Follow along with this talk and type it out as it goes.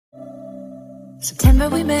September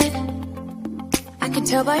we met, I could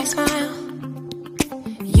tell by your smile.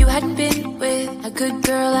 You hadn't been with a good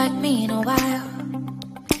girl like me in a while.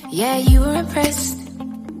 Yeah, you were impressed,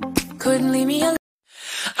 couldn't leave me alone.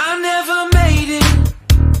 I never made it,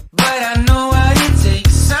 but I know what it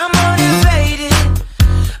takes. I'm motivated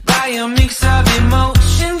by a mix of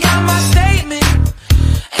emotion. Got my statement,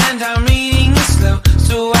 and I'm reading it slow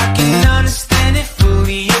so I can understand it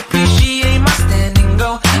fully. Appreciate my standing,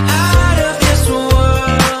 go out of this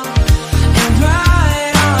world and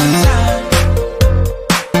right on time.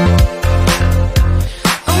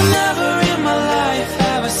 Oh, never in my life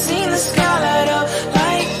have I seen the sky light up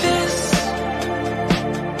like this.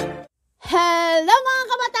 Hello mga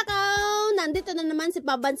kamatakaw! Nandito na naman si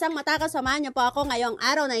Pabansang Matakaw. Samahan niyo po ako ngayong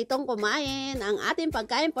araw na itong kumain. Ang ating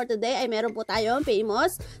pagkain for today ay meron po tayong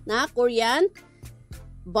famous na Korean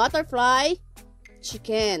butterfly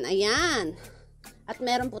chicken. Ayan. At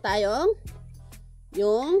meron po tayong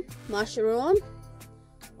yung mushroom,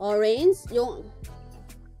 orange, yung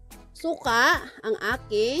suka, ang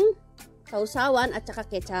aking sausawan at saka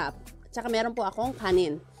ketchup. At saka meron po akong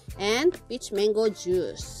kanin and peach mango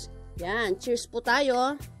juice. Yan, cheers po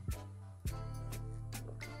tayo.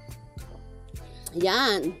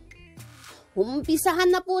 Yan.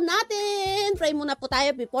 Umpisahan na po natin. Pray muna po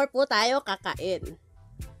tayo before po tayo kakain.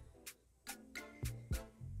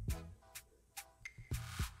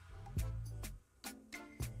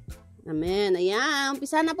 Amen. Ayan,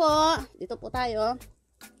 umpisahan na po. Dito po tayo.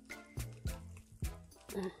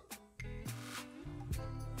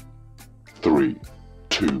 Three,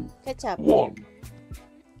 two, Ketchup. 1.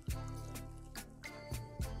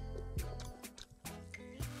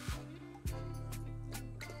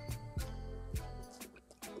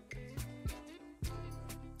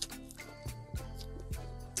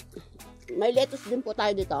 May lettuce din po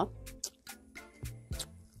tayo dito.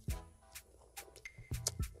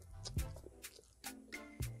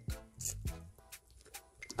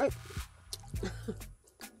 Ay.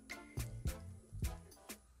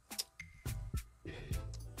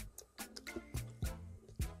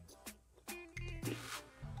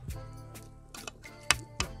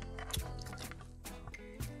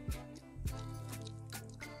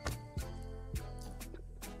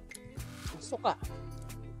 Suka.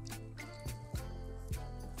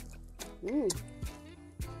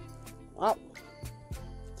 Wow.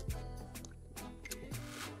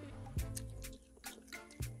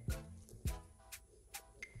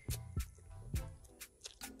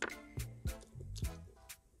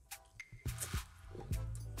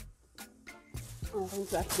 Ang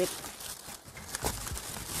plastic.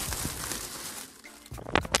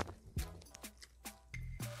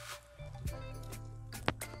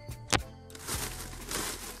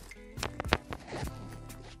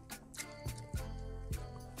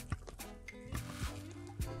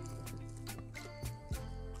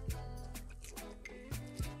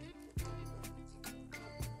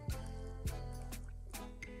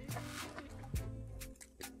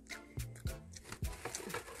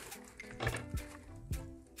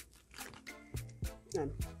 Yan.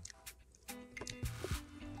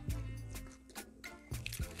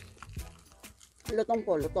 Lutong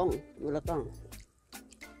po, lutong. Lutong.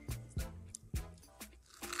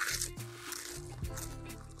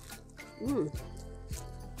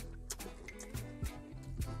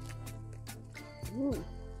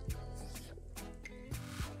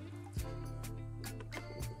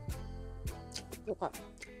 Suka.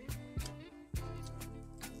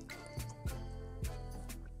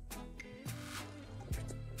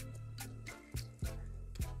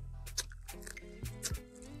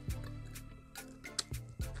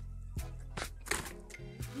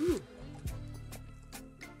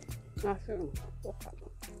 Mushroom. Suka.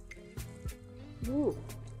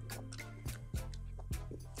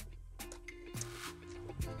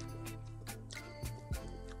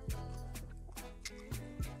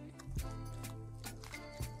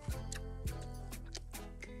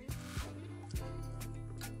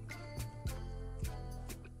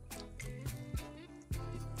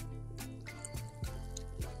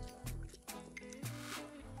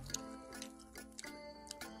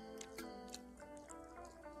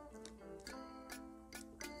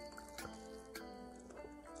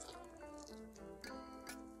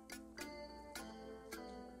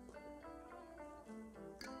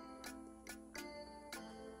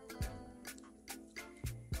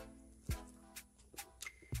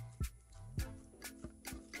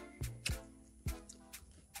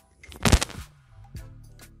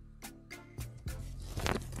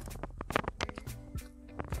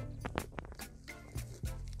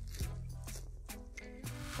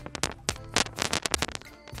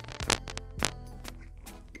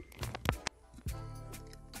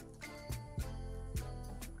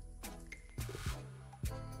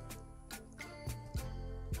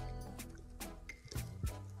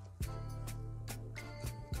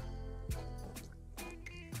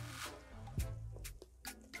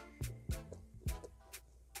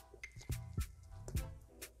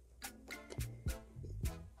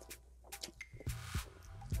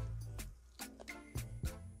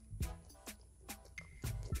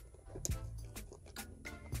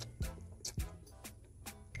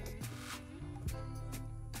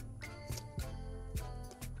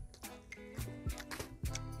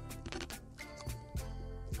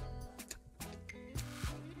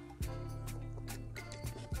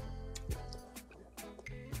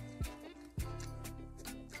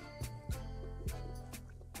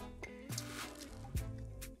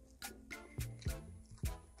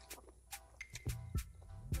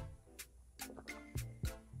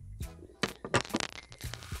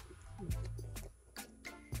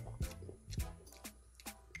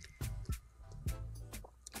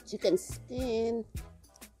 chicken skin.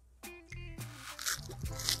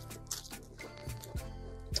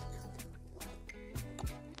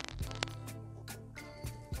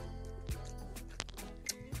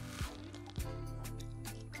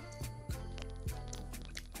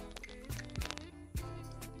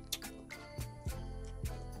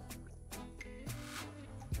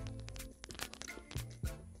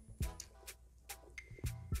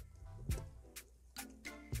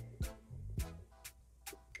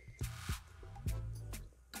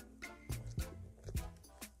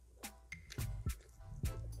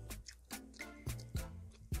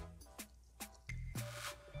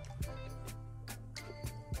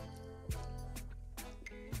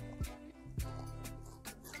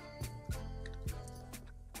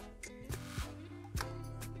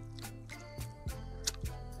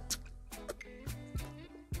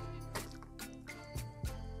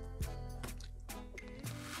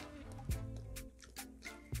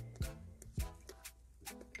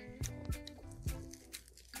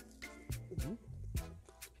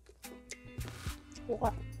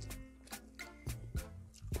 Suka.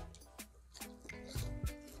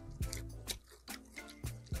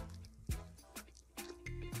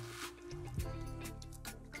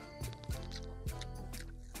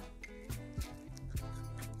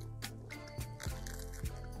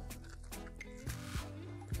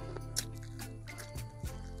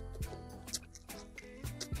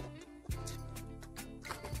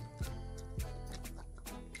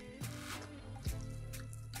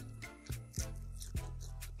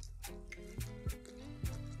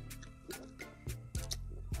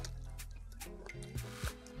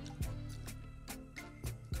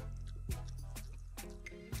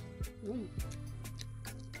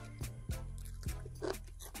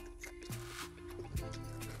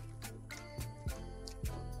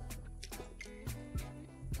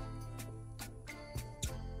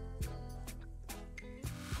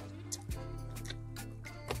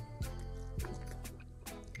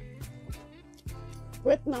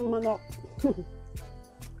 Wet ng manok.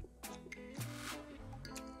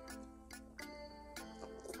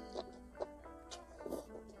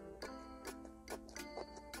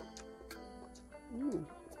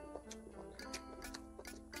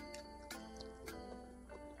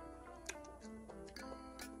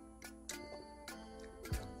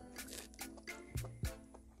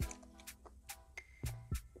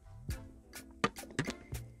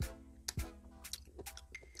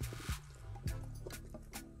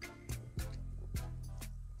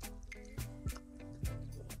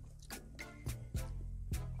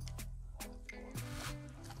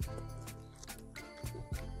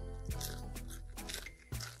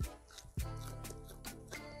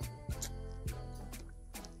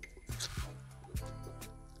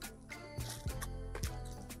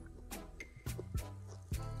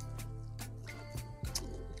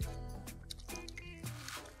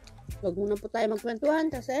 Huwag muna po tayo magkwentuhan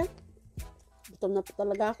kasi gutom na po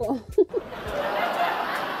talaga ako.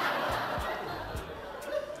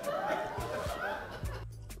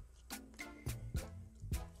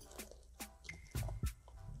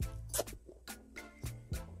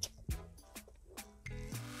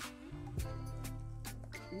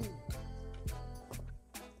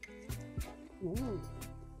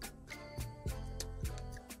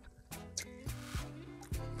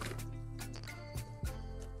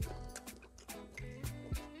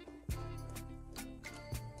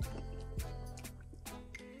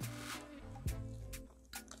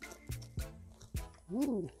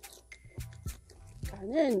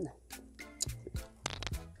 Kanin.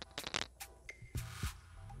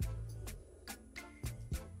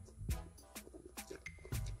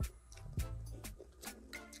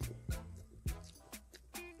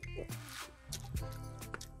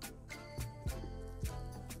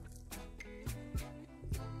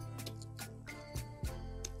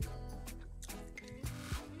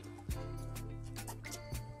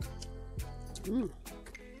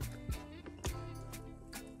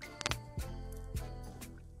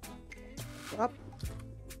 Sarap.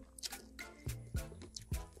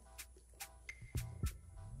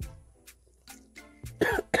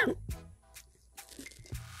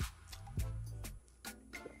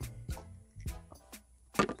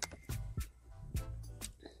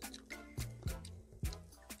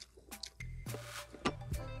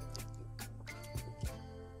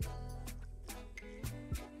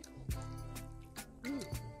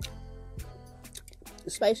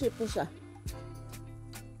 Spicy po siya.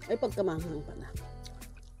 Ay pagkamanghang pa na.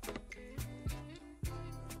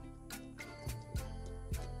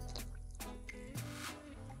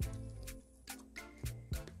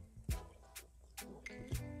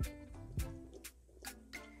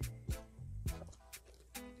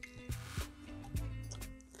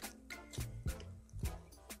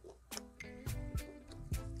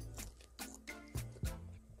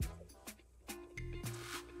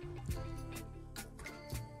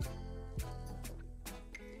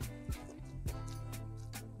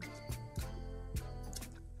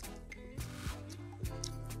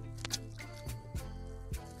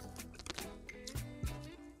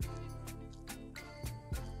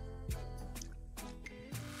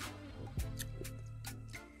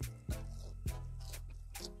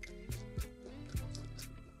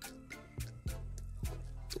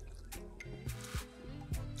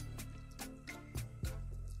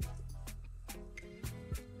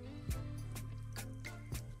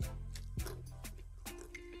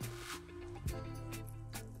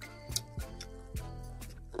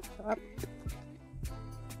 Sarap.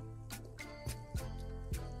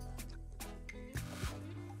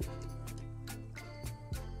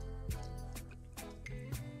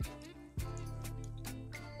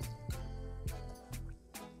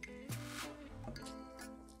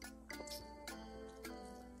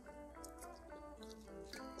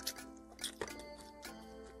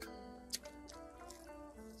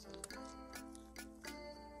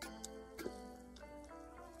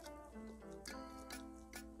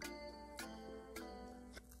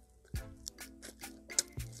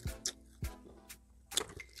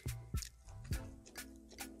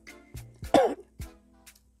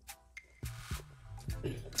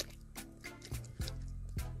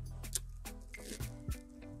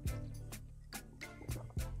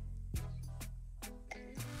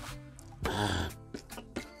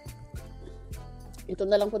 Ito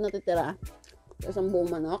na lang po natitira. Isang buong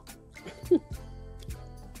manok.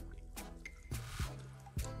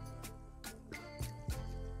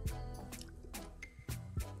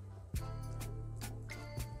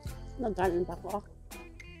 Nagkanin pa ako.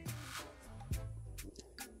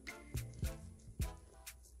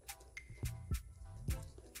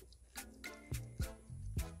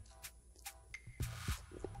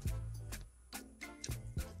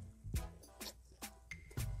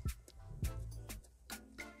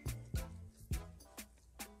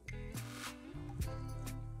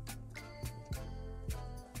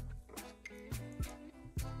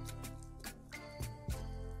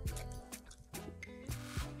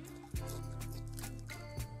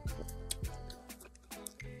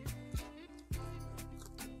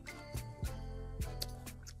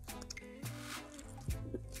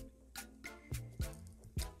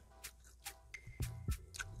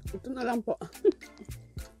 Ito na lang po.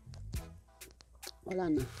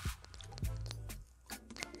 Wala na.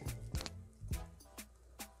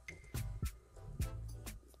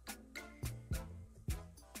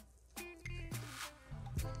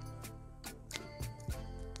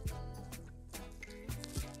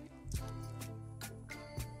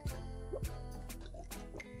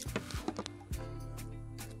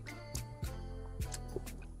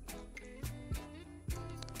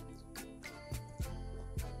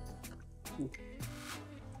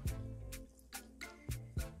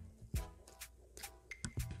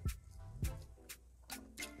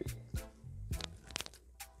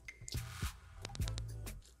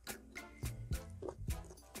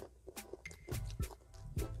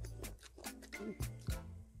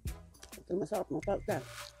 Ito masarap ng palta.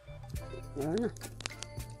 Wala na.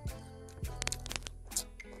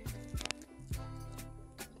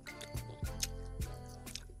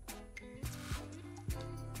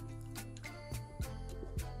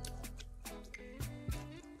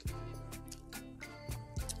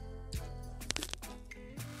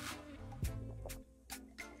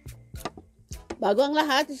 Bago ang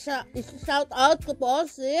lahat, shout out ko po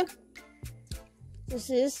si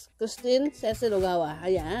Sis Christine Ceci Lugawa.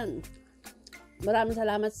 Ayan. Maraming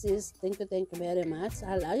salamat sis. Thank you very much.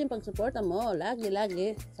 Sa laging pagsuporta mo,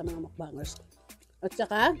 lagi sa mga mukbangers. At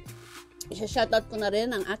saka, isa-shoutout ko na rin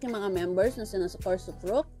ang aking mga members na sina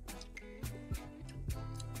Sukruk,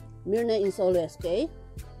 Mirna Insolo SK,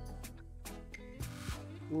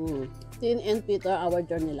 Tin and Peter, Our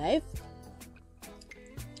Journey Life,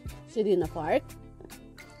 Sirina Park,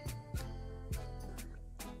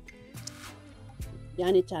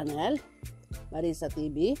 Yani Channel, Marisa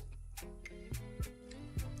TV,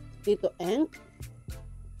 Tito Eng,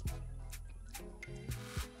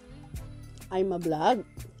 I'm a Vlog,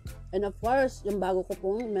 and of course, yung bago ko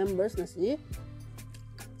pong members na si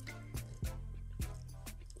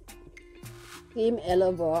Team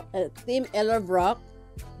Eller Rock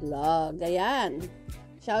Vlog. Ayan.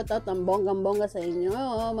 Shoutout ng bonggang-bongga sa inyo,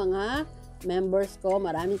 mga members ko.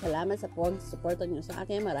 Maraming salamat sa pag-suporta nyo sa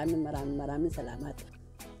akin. Maraming salamat.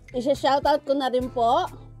 Isa-shoutout ko na rin po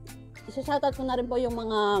yung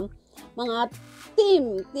mga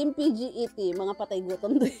team PGET, mga patay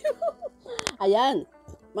gutom team. Ayan,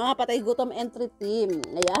 mga patay gutom entry team.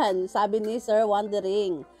 Ayan, sabi ni Sir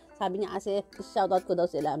Wondering. Sabi niya kasi, shoutout ko daw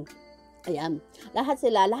sila. Ayan, lahat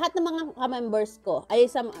ng mga members ko, ay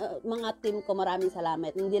sa mga team ko, maraming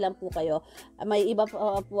salamat. Hindi lang po kayo, may iba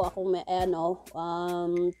po akong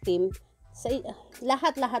team.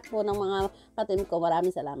 Lahat po ng mga ka-team ko,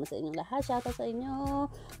 maraming salamat sa inyong lahat. Shoutout sa inyo.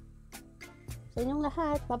 Sa inyong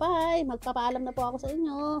lahat. Bye-bye! Magpapaalam na po ako sa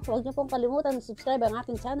inyo. Huwag niyo pong kalimutan subscribe ang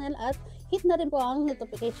aking channel at hit na rin po ang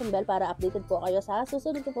notification bell para updated po kayo sa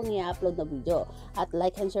susunod ko pong i-upload na video. At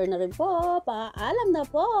like and share na rin po. Paalam na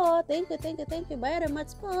po. Thank you very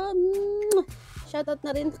much po. Shoutout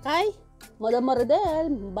na rin kay Madam Maridel.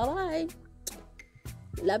 Bye-bye!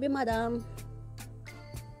 Love you, madam.